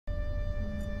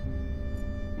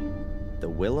The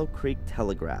Willow Creek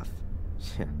Telegraph.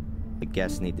 The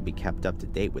guests need to be kept up to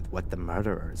date with what the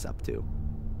murderer is up to.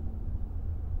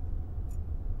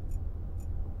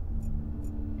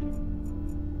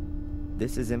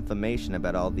 This is information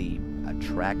about all the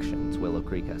attractions Willow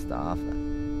Creek has to offer.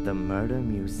 The Murder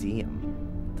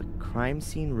Museum. The crime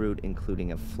scene route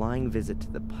including a flying visit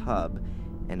to the pub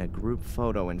and a group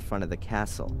photo in front of the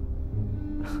castle.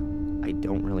 I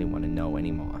don't really want to know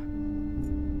anymore.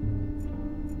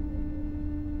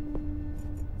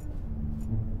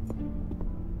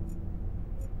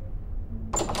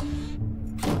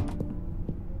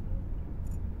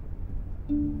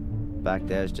 Back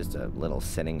there's just a little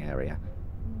sitting area.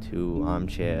 2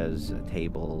 armchairs, a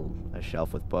table, a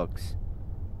shelf with books.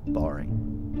 Boring.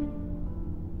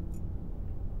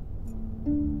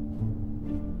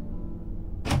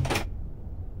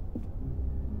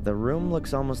 The room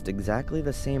looks almost exactly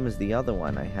the same as the other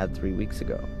one I had 3 weeks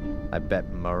ago. I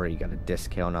bet Murray got a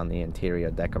discount on the interior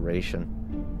decoration.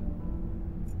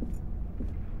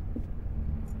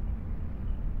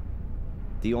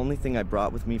 The only thing I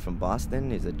brought with me from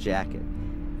Boston is a jacket,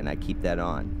 and I keep that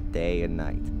on day and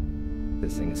night.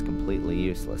 This thing is completely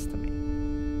useless to me.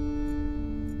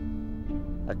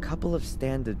 A couple of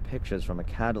standard pictures from a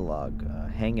catalog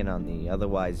hanging on the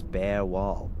otherwise bare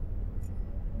wall.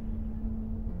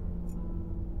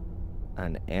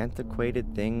 An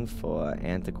antiquated thing for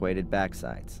antiquated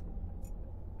backsides.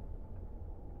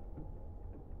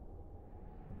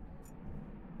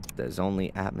 There's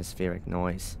only atmospheric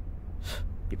noise.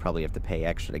 You probably have to pay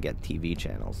extra to get TV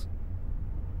channels.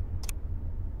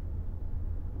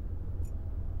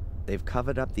 They've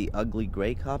covered up the ugly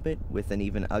gray carpet with an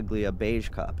even uglier beige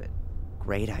carpet.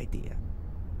 Great idea.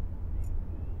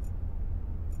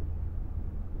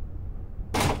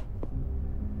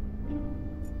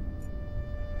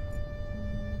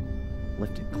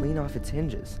 Lifted clean off its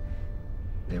hinges.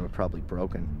 They were probably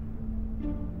broken.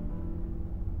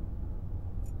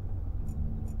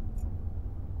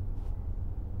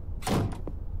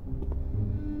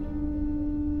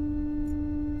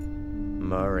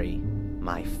 Murray,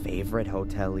 my favorite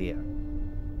hotelier.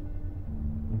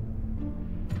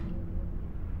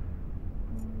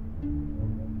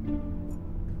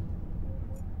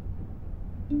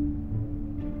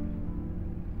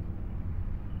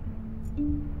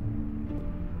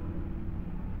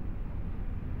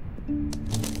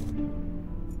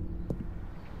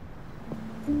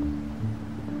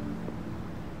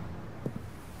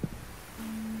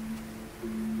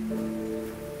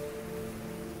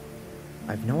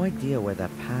 I've no idea where that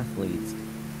path leads.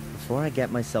 Before I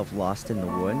get myself lost in the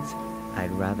woods, I'd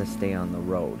rather stay on the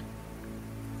road.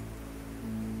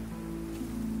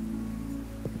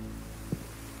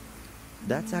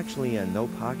 That's actually a no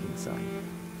parking sign,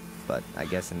 but I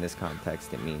guess in this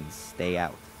context it means stay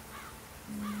out.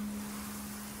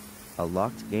 A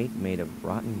locked gate made of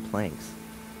rotten planks.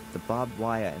 The barbed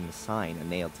wire and the sign are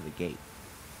nailed to the gate.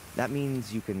 That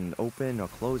means you can open or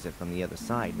close it from the other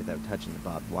side without touching the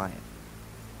barbed wire.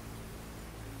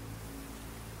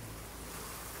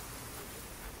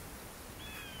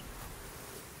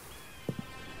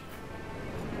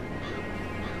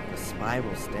 The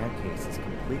spiral staircase is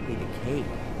completely decayed.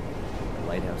 The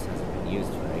lighthouse hasn't been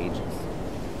used for ages.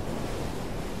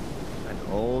 An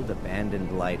old,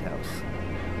 abandoned lighthouse.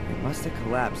 It must have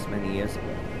collapsed many years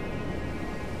ago.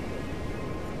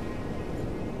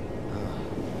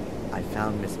 I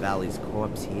found Miss Valley's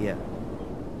corpse here.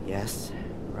 Yes,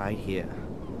 right here.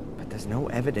 But there's no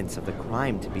evidence of the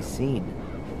crime to be seen.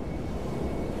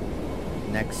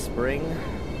 Next spring,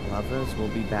 lovers will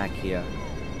be back here,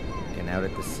 looking out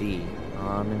at the sea,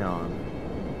 arm in arm.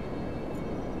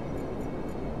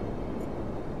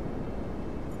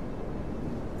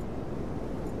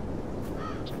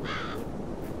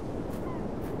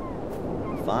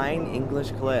 Fine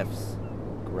English cliffs,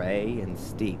 gray and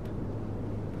steep.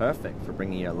 Perfect for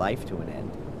bringing your life to an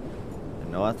end.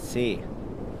 The North Sea.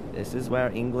 This is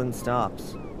where England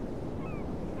stops.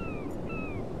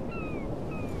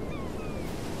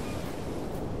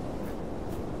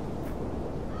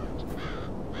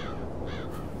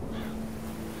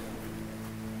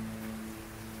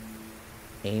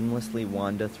 Aimlessly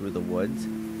wander through the woods?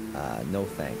 No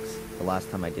thanks. The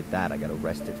last time I did that, I got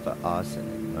arrested for arson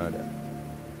and murder.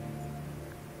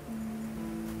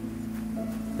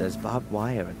 There's barbed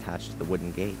wire attached to the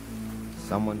wooden gate.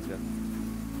 Someone's got...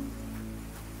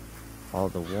 All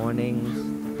the warnings,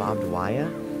 the barbed wire?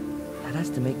 That has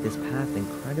to make this path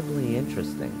incredibly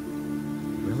interesting.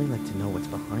 I'd really like to know what's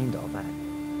behind all that.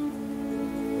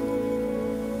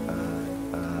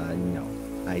 No.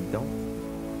 I don't.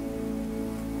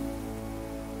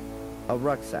 A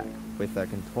rucksack with a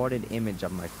contorted image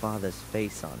of my father's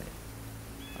face on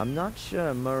it. I'm not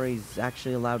sure Murray's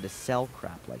actually allowed to sell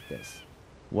crap like this.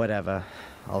 Whatever,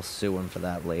 I'll sue him for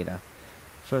that later.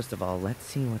 First of all, let's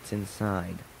see what's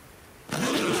inside.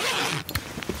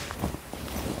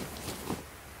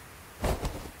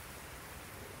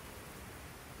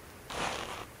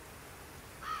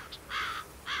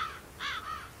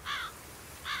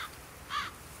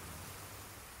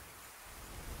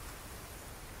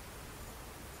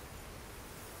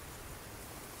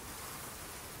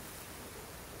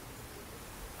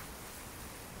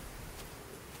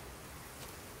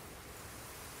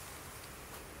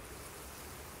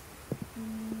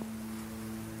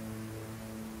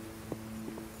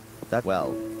 That,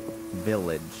 well,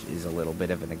 village is a little bit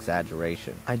of an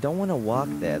exaggeration. I don't want to walk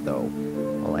there, though.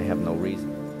 Well, I have no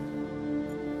reason.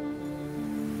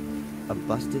 A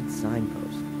busted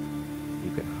signpost.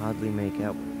 You can hardly make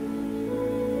out.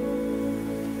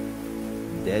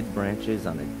 Dead branches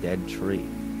on a dead tree.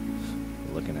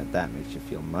 Looking at that makes you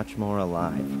feel much more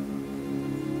alive.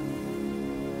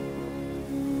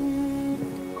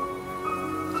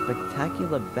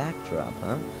 Spectacular backdrop,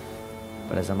 huh?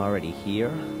 But as I'm already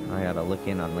here, I ought to look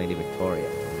in on Lady Victoria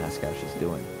and ask how she's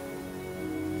doing.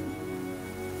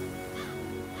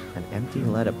 An empty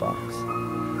letterbox.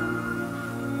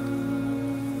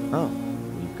 Oh,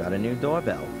 we've got a new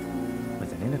doorbell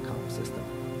with an intercom system.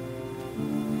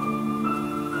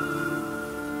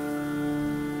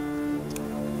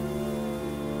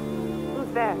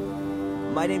 Who's there?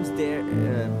 My name's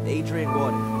Adrian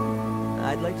Gordon.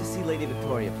 I'd like to see Lady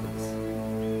Victoria, please.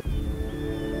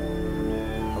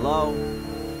 Hello?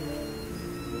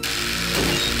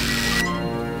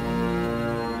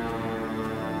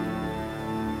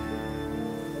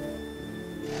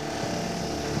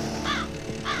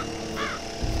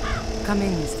 Come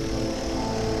in, Mr. Wood.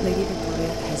 Lady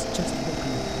Victoria has just woken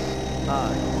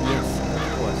up. Yes, of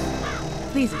course.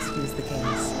 Please excuse the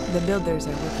case. The builders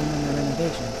are working on the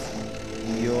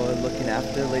renovations. You're looking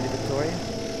after Lady Victoria?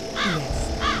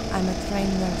 Yes. I'm a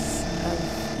trained nurse of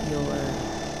your...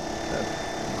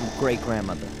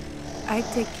 great-grandmother. I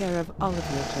take care of all of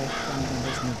your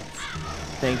great-grandmother's needs.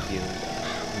 Thank you,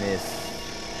 Miss...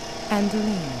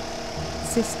 Angeline.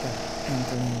 Sister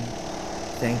Angeline.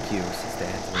 Thank you, Sister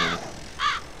Angeline.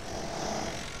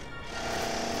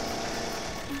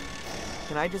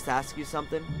 Can I just ask you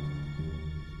something?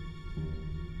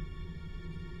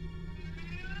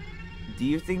 Do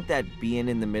you think that being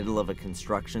in the middle of a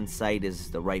construction site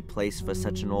is the right place for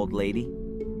such an old lady?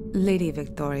 Lady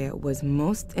Victoria was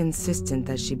most insistent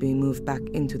that she be moved back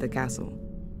into the castle.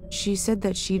 She said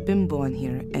that she'd been born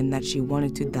here and that she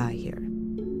wanted to die here.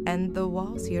 And the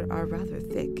walls here are rather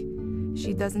thick.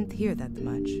 She doesn't hear that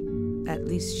much. At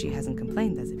least she hasn't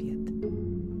complained as of yet.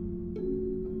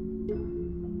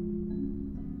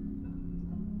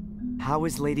 How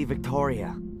is Lady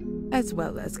Victoria? As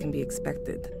well as can be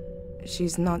expected.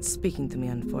 She's not speaking to me,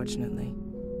 unfortunately.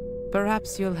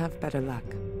 Perhaps you'll have better luck.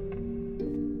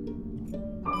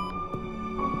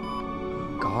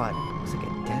 God, it looks like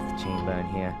a death chamber in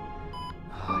here.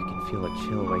 Oh, I can feel a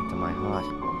chill right to my heart.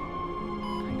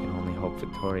 I can only hope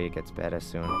Victoria gets better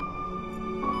soon.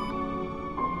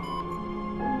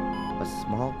 A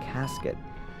small casket.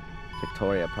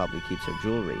 Victoria probably keeps her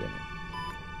jewelry in it.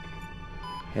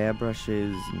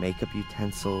 Hairbrushes, makeup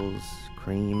utensils,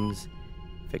 creams,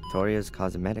 Victoria's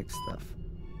cosmetic stuff.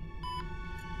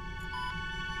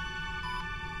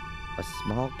 A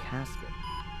small casket.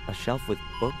 A shelf with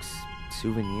books,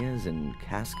 souvenirs, and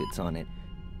caskets on it.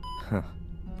 Huh,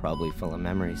 probably full of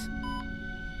memories.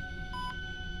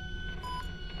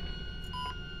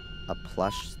 A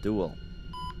plush stool.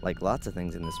 Like lots of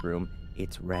things in this room,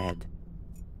 it's red.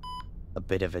 A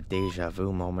bit of a deja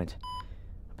vu moment.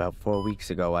 About 4 weeks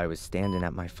ago, I was standing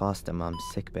at my foster mom's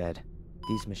sickbed.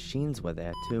 These machines were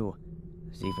there, too.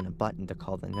 There's even a button to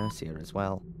call the nurse here as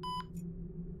well.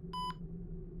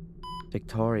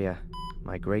 Victoria,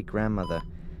 my great-grandmother,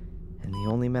 and the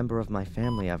only member of my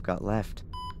family I've got left.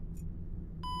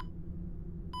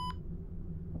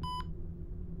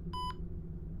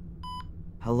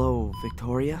 Hello,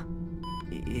 Victoria?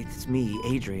 It's me,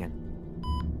 Adrian.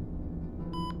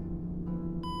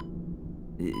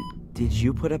 Did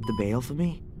you put up the bail for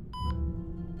me?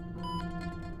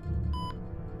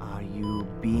 Are you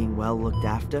being well looked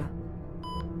after?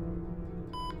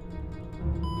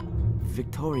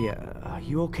 Victoria, are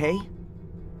you okay?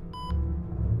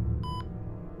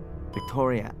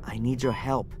 Victoria, I need your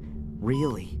help.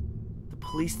 Really. The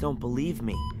police don't believe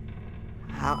me.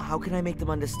 How can I make them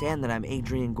understand that I'm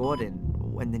Adrian Gordon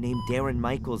when the name Darren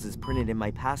Michaels is printed in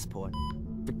my passport?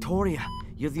 Victoria,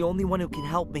 you're the only one who can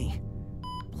help me.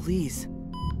 please.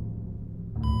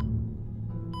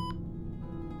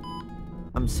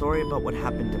 I'm sorry about what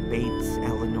happened to Bates,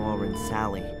 Eleanor, and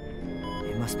Sally.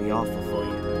 It must be awful for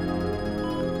you.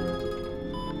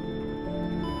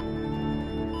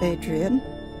 Adrian,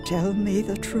 tell me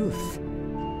the truth.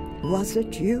 Was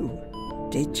it you?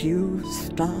 Did you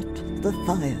start the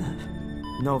fire?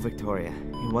 No, Victoria.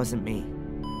 It wasn't me.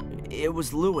 It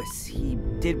was Lewis. He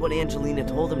did what Angelina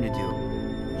told him to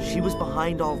do. She was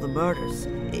behind all the murders.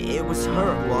 It was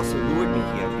her who also lured me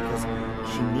here because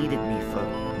she needed me for,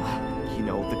 you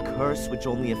know, the curse which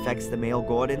only affects the male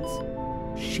Gordons.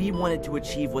 She wanted to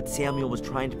achieve what Samuel was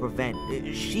trying to prevent.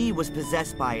 She was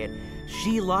possessed by it.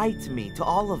 She lied to me, to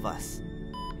all of us.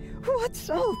 What's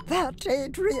all that,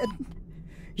 Adrian?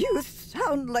 You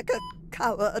sound like a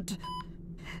coward.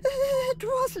 It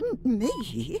wasn't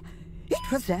me.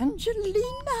 It was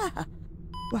Angelina.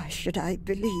 Why should I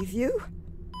believe you?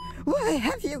 Why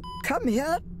have you come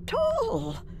here at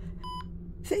all?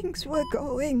 Things were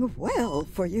going well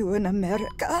for you in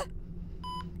America.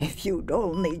 If you'd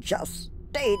only just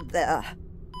stayed there,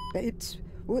 Bates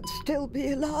would still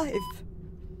be alive.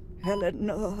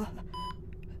 Eleanor,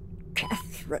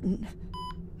 Catherine,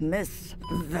 Miss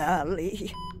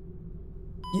Valley.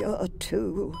 You're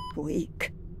too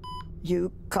weak.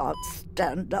 You can't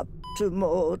stand up to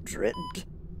Mordred.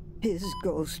 His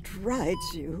ghost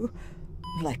rides you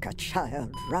like a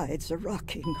child rides a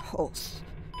rocking horse.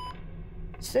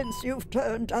 Since you've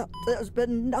turned up, there's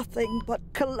been nothing but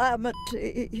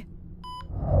calamity.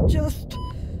 Just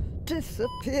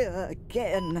disappear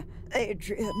again,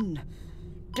 Adrian.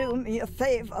 Do me a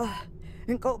favor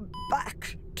and go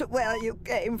back to where you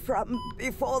came from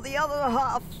before the other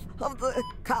half of the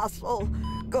castle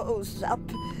goes up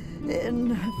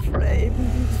in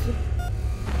flames.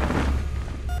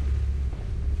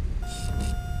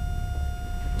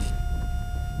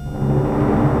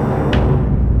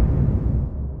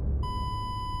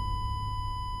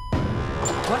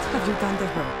 What have you done to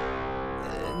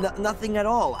her? Nothing at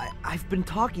all. I've been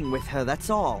talking with her, that's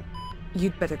all.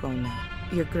 You'd better go now.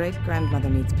 Your great-grandmother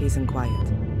needs peace and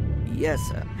quiet. Yes,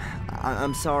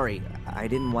 I'm sorry. I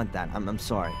didn't want that. I'm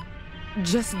sorry.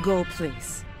 Just go,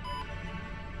 please.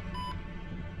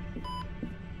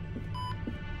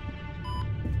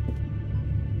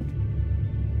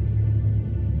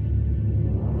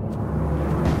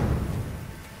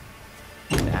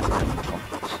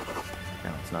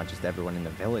 Now, it's not just everyone in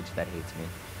the village that hates me.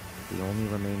 The only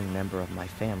remaining member of my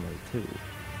family, too.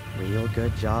 Real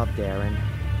good job, Darren.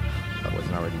 If I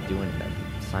wasn't already doing it,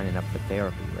 I'd be signing up for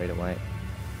therapy right away.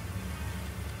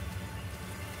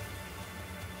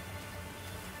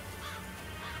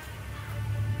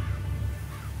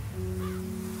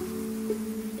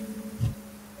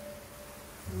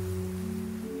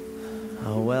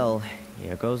 Oh well,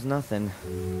 here goes nothing.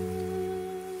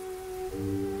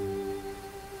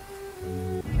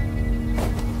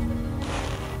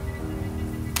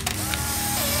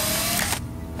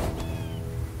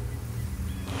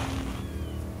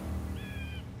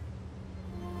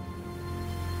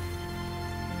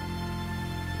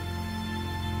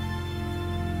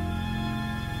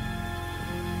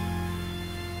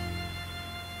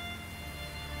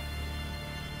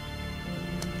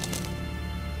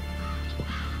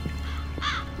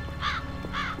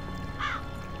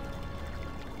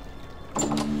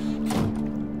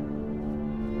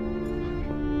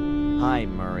 Hi,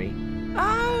 Murray.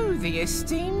 Oh, the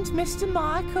esteemed Mr.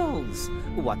 Michaels.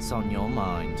 What's on your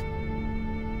mind?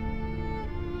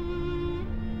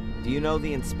 Do you know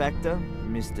the inspector,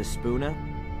 Mr. Spooner?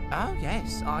 Oh,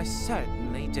 yes, I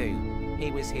certainly do.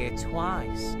 He was here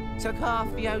twice. Took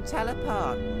half the hotel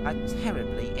apart. A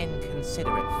terribly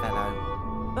inconsiderate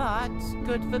fellow. But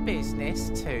good for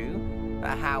business, too.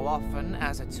 How often,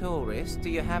 as a tourist, do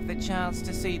you have the chance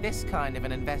to see this kind of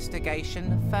an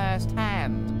investigation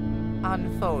firsthand?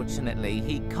 Unfortunately,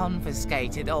 he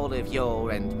confiscated all of your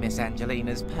and Miss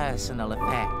Angelina's personal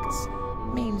effects.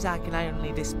 Means I can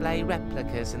only display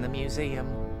replicas in the museum.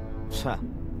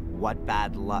 What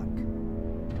bad luck.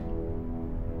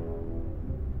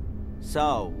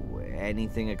 So,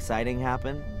 anything exciting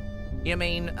happen? You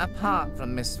mean, apart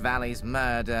from Miss Valley's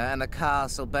murder and the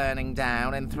castle burning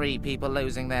down and 3 people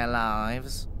losing their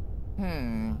lives?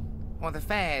 Well, the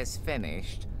fair's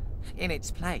finished. In its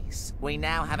place, we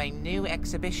now have a new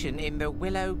exhibition in the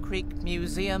Willow Creek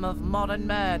Museum of Modern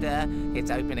Murder. It's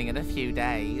opening in a few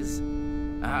days.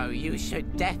 Oh, you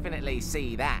should definitely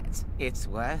see that. It's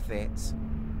worth it.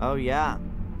 Oh yeah.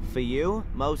 For you,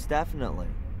 most definitely.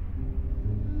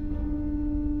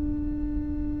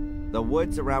 The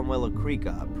woods around Willow Creek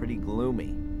are pretty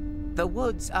gloomy. The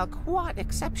woods are quite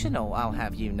exceptional, I'll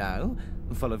have you know.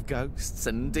 full of ghosts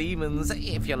and demons,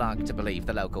 if you like to believe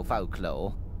the local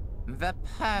folklore. The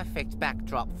perfect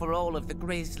backdrop for all of the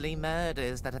grisly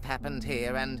murders that have happened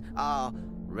here and are,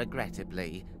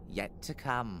 regrettably, yet to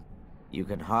come. You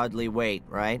can hardly wait,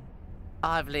 right?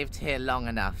 I've lived here long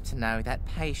enough to know that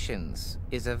patience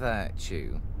is a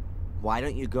virtue. Why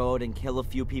don't you go out and kill a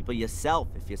few people yourself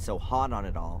if you're so hot on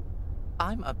it all?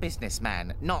 I'm a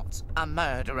businessman, not a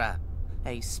murderer.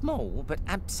 A small but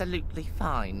absolutely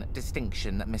fine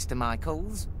distinction, Mr.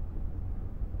 Michaels.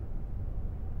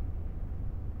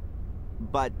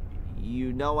 But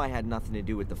you know I had nothing to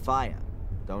do with the fire,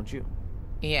 don't you?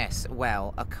 Yes,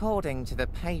 well, according to the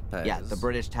papers... Yeah, the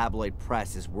British tabloid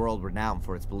press is world-renowned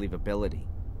for its believability.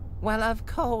 Well, of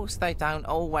course they don't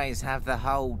always have the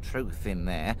whole truth in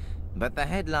there, but the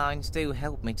headlines do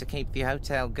help me to keep the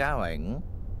hotel going.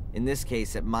 In this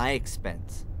case, at my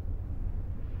expense.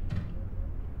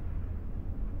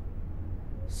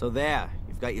 So there,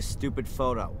 you've got your stupid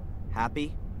photo.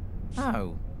 Happy?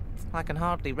 Oh, I can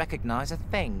hardly recognize a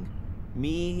thing.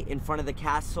 Me in front of the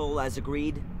castle as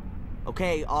agreed?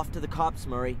 Okay, off to the cops,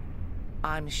 Murray.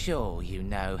 I'm sure you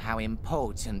know how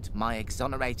important my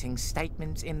exonerating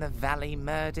statement in the Valley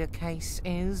murder case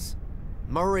is.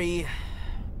 Murray...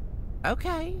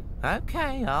 Okay,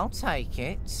 I'll take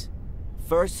it.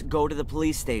 First, go to the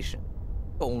police station.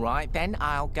 All right, then,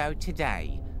 I'll go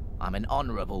today. I'm an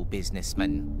honorable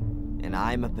businessman. And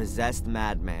I'm a possessed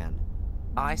madman.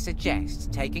 I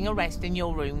suggest taking a rest in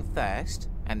your room first,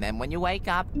 and then when you wake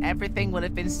up, everything will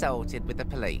have been sorted with the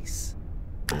police.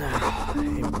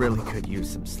 I really could use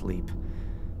some sleep.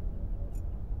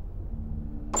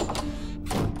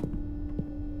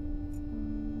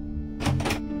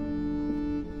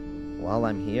 While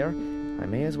I'm here, I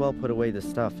may as well put away the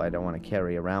stuff I don't want to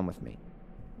carry around with me.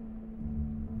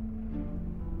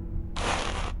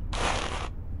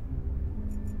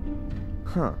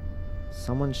 Huh.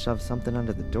 Someone shoved something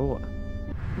under the door.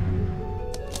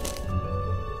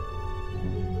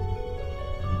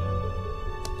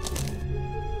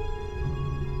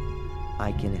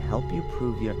 I can help you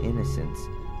prove your innocence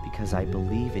because I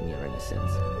believe in your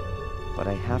innocence. But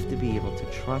I have to be able to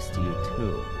trust you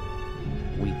too.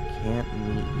 We can't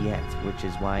meet yet, which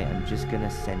is why I'm just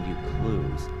gonna send you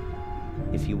clues.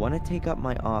 If you want to take up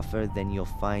my offer, then you'll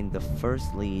find the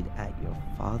first lead at your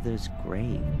father's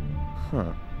grave.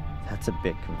 Huh, that's a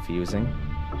bit confusing.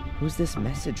 Who's this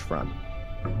message from?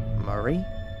 Murray?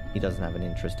 He doesn't have an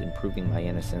interest in proving my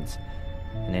innocence.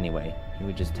 And anyway, he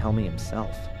would just tell me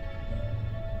himself.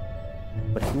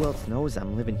 But who else knows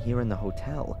I'm living here in the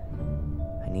hotel?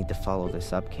 I need to follow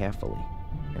this up carefully.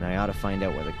 And I ought to find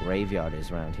out where the graveyard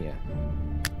is around here.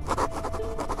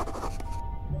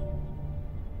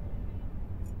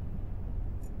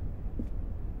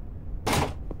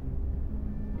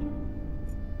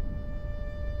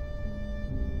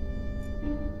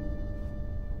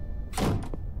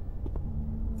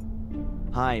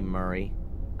 Hi, Murray.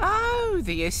 Oh,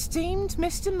 the esteemed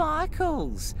Mr.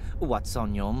 Michaels. What's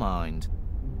on your mind?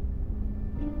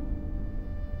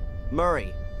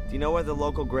 Murray, do you know where the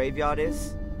local graveyard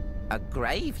is? A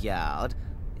graveyard?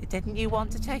 Didn't you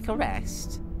want to take a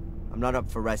rest? I'm not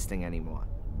up for resting anymore.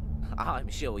 I'm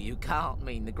sure you can't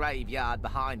mean the graveyard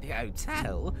behind the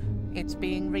hotel. It's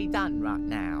being redone right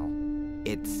now.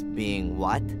 It's being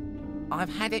what?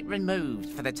 I've had it removed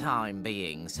for the time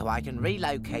being, so I can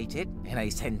relocate it in a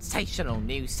sensational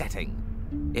new setting.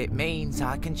 It means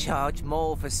I can charge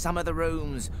more for some of the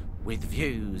rooms, with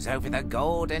views over the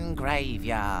Gordon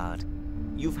graveyard.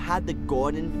 You've had the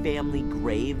Gordon family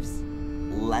graves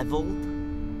leveled?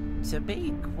 To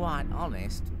be quite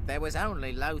honest, there was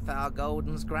only Lothar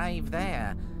Gordon's grave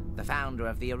there, the founder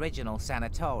of the original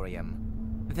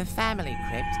sanatorium. The family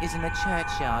crypt is in the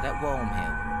churchyard at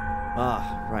Wormhill.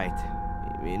 Ah, right.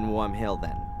 In Wormhill,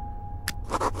 then.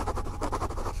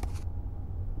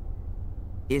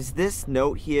 Is this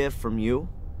note here from you?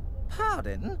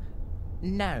 Pardon?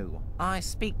 No, I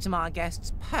speak to my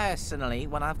guests personally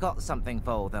when I've got something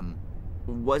for them.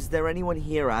 Was there anyone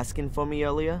here asking for me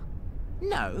earlier?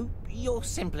 No, you're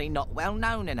simply not well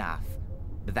known enough.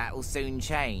 That'll soon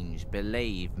change,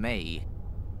 believe me.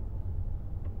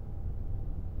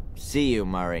 See you,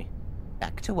 Murray.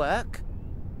 Back to work.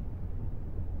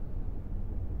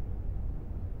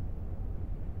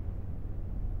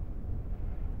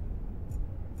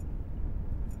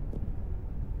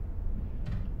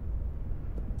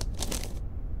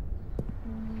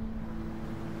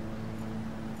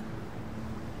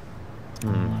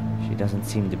 She doesn't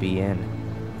seem to be in.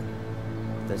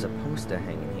 There's a poster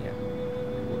hanging here.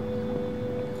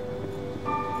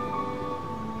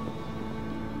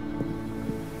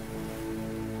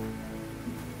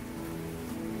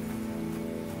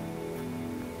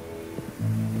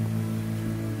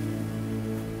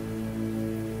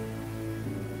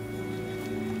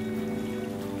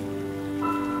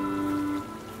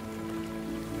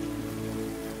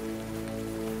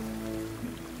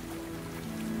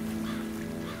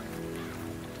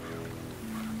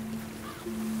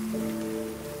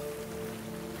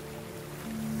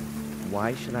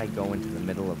 why should I go into the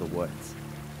middle of the woods?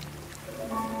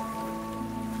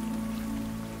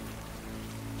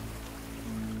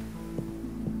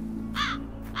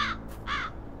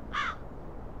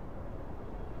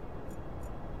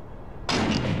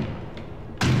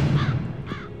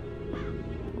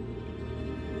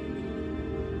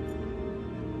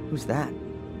 Who's that?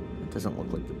 That doesn't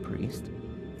look like the priest.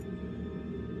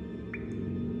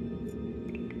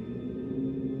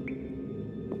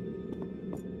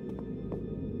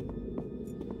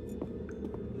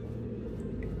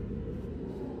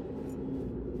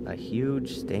 A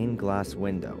huge stained glass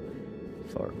window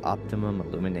for optimum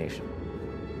illumination.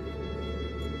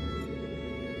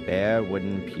 Bare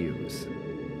wooden pews.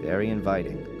 Very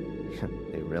inviting.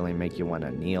 They really make you want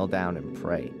to kneel down and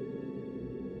pray.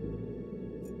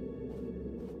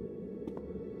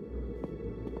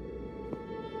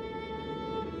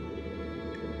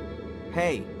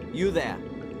 Hey, you there.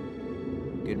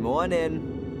 Good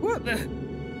morning. What the?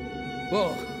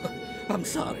 Oh, I'm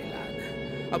sorry,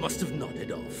 lad. I must have nodded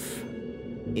off.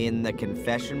 In the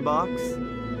confession box?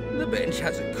 The bench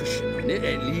has a cushion on it,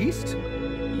 at least.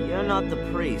 You're not the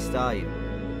priest, are you?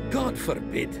 God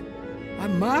forbid.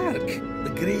 I'm Mark,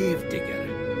 the grave digger.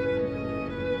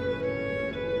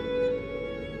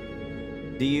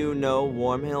 Do you know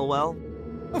Wormhill well?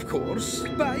 Of course,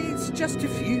 but it's just a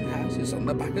few houses on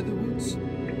the back of the woods.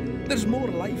 There's more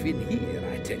life in here,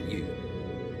 I tell you.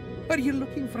 Are you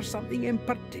looking for something in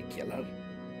particular?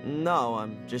 No,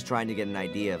 I'm just trying to get an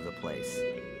idea of the place.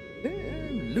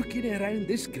 Looking around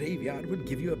this graveyard would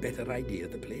give you a better idea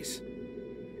of the place.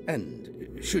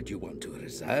 And should you want to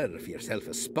reserve yourself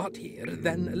a spot here,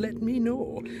 then let me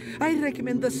know. I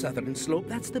recommend the southern slope.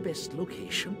 That's the best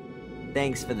location.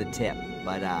 Thanks for the tip,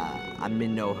 but I'm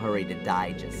in no hurry to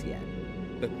die just yet.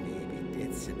 But maybe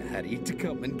death's in a hurry to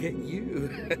come and get you.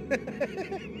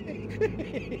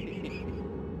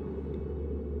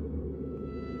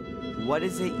 What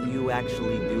is it you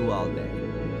actually do all day?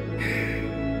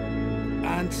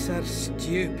 Answer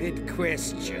stupid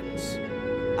questions.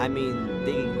 I mean,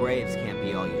 digging graves can't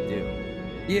be all you do.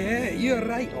 Yeah, you're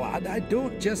right, lad. I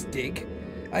don't just dig.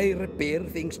 I repair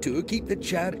things too, keep the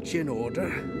church in order,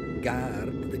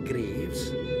 guard the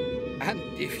graves. And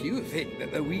if you think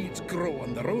that the weeds grow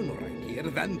on their own around here,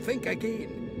 then think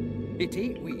again. It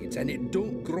ain't weeds, and it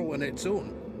don't grow on its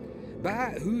own.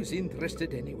 But who's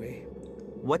interested anyway?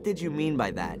 What did you mean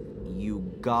by that? You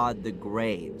guard the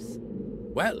graves?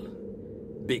 Well,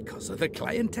 because of the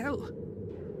clientele.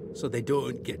 So they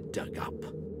don't get dug up.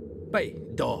 By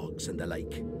dogs and the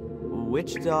like.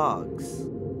 Which dogs?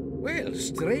 Well,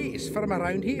 strays from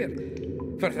around here.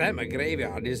 For them, a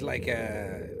graveyard is like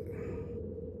an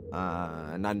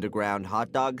underground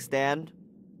hot dog stand?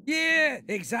 Yeah,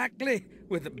 exactly.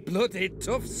 With bloody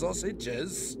tough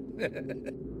sausages.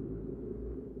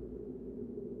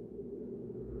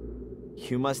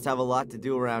 You must have a lot to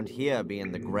do around here,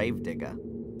 being the gravedigger.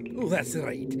 Oh, that's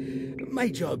right. My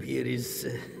job here is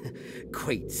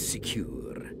quite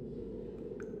secure.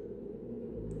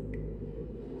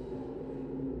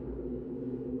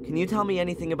 Can you tell me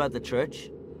anything about the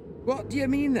church? What do you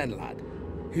mean then, lad?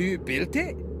 Who built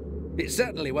it? It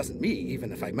certainly wasn't me,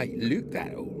 even if I might look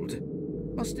that old.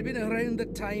 Must have been around the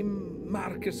time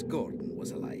Marcus Gordon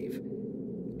was alive.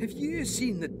 Have you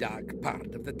seen the dark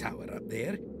part of the tower up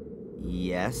there?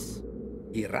 Yes.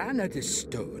 He ran out of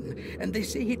stone, and they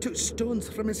say he took stones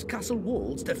from his castle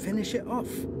walls to finish it off.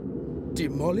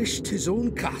 Demolished his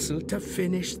own castle to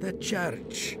finish the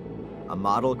church. A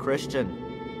model Christian.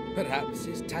 Perhaps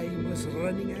his time was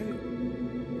running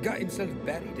out. Got himself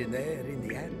buried in there in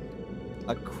the end.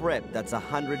 A crypt that's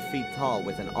 100 feet tall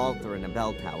with an altar and a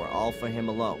bell tower, all for him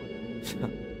alone.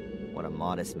 What a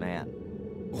modest man.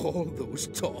 All those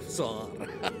toffs are.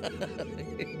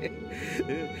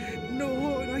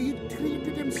 No, he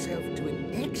treated himself to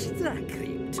an extra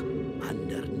crypt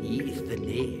underneath the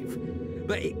nave.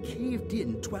 But it caved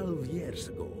in 12 years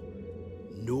ago.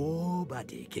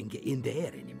 Nobody can get in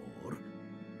there anymore.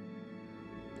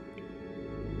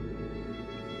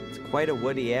 It's quite a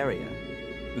woody area.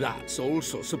 That's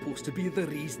also supposed to be the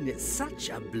reason it's such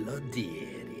a bloody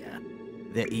area.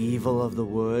 The evil of the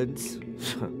woods?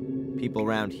 People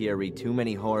around here read too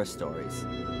many horror stories.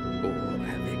 Or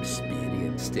have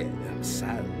experienced it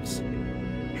themselves.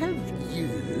 Have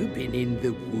you been in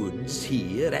the woods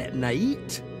here at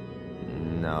night?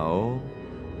 No.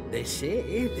 They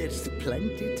say there's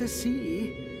plenty to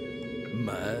see.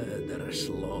 Murderous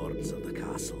lords of the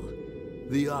castle.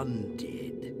 The undead.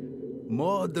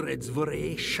 Mordred's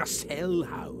voracious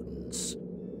hellhounds.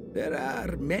 There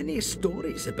are many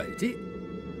stories about it.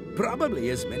 Probably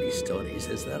as many stories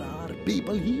as there are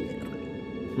people here.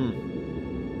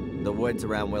 The woods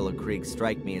around Willow Creek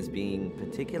strike me as being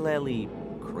particularly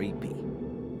creepy.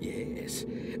 Yes,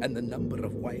 and the number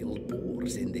of wild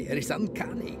boars in there is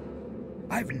uncanny.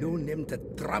 I've known them to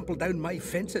trample down my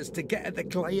fences to get at the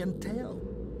clientele.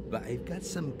 But I've got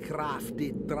some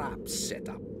crafty traps set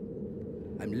up.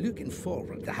 I'm looking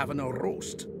forward to having a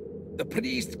roast. The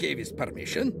priest gave his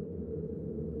permission.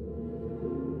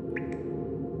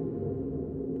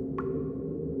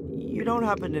 You don't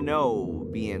happen to know,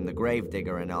 being the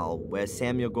gravedigger and all, where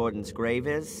Samuel Gordon's grave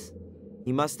is?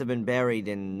 He must have been buried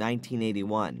in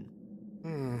 1981.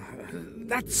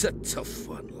 That's a tough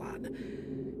one, lad.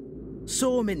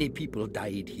 So many people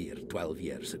died here 12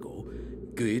 years ago,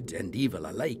 good and evil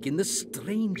alike, in the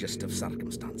strangest of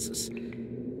circumstances.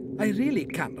 I really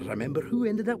can't remember who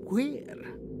ended up where.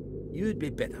 You'd be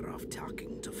better off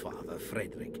talking to Father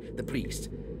Frederick, the priest.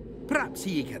 Perhaps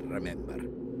he can remember.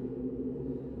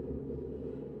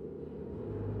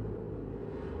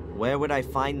 Where would I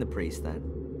find the priest,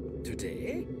 then?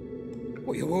 Today?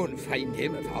 Well, you won't find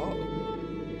him at all.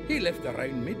 He left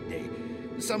around midday.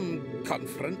 Some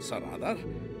conference or other.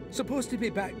 Supposed to be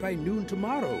back by noon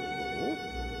tomorrow. Oh?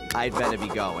 I'd better be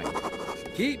going.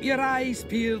 Keep your eyes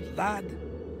peeled, lad.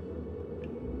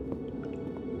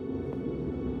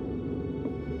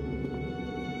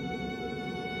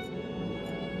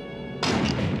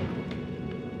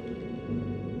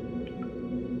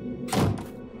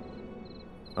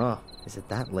 Oh, is it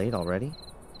that late already?